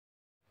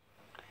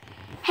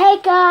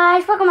Hey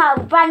guys, welcome out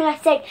to a brand new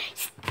episode.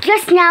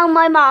 Just now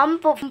my mum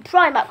bought from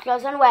Primark because I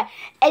was unaware.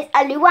 It's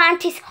a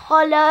Luantis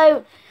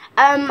Hollow.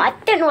 I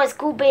don't know what it's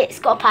called, but it's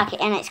got a packet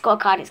in it, it's got a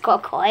card, it's got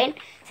a coin.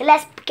 So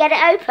let's get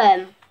it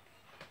open.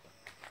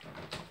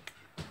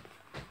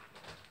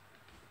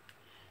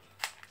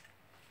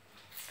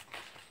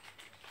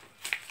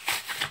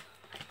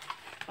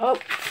 Oh.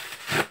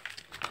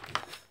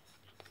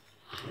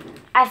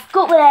 I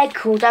forgot what they're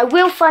called. I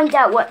will find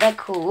out what they're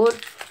called.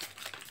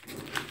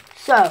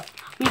 So,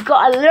 we've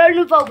got a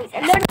Alolan Vulpix.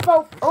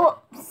 Oh,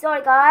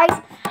 sorry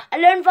guys.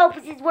 Alolan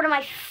Vulpix is one of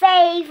my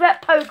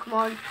favourite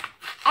Pokemon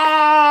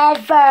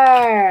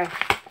ever.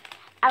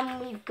 And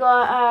we've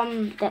got,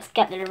 let's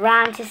get the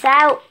Lurantis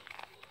out.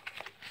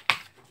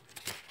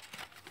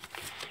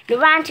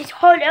 Lurantis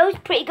Hollow is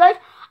pretty good.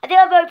 I think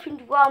I've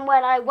opened one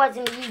when I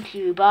wasn't a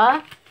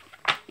YouTuber.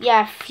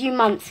 Yeah, a few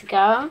months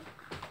ago.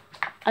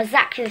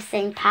 Exactly the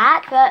same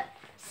pack, but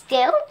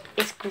still,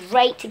 it's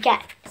great to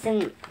get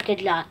some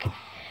good luck.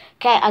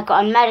 Okay, I've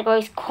got a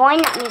Metagross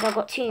coin. That means I've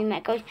got 2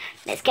 Metagross.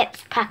 Let's get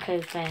this pack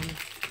open.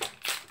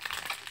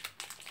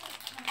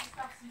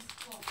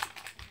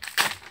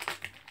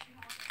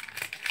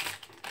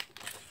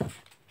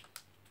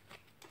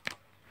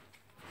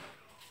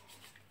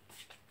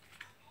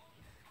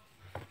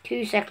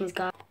 Two seconds,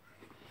 guys.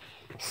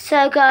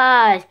 So,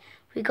 guys,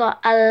 we got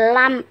a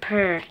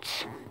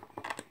Lampert.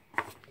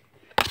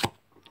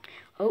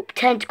 Oh,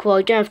 Tentacle.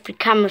 I don't know if the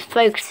camera's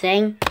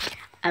focusing.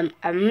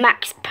 A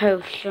Max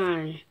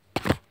Potion.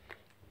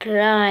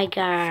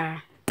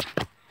 Gligar.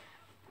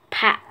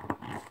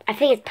 I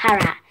think it's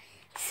Parrot.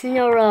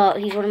 Snorlax.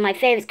 He's one of my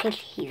favourites because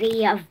he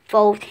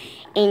evolved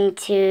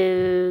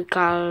into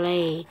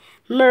Galley.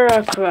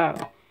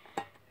 Murkrow.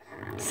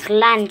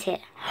 Slanted.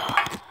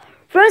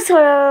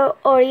 Rosario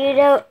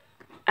Orido.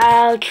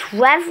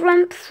 Trevor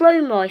and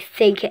Promo, I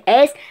think it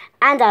is.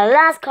 And our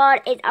last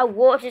card is a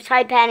Water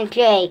type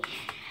energy.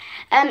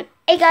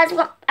 Hey guys,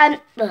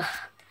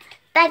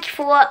 thank you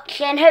for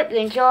watching. Hope you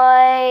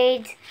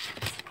enjoyed.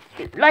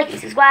 Like and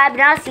subscribe,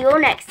 and I'll see you all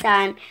next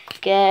time.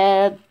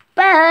 Goodbye.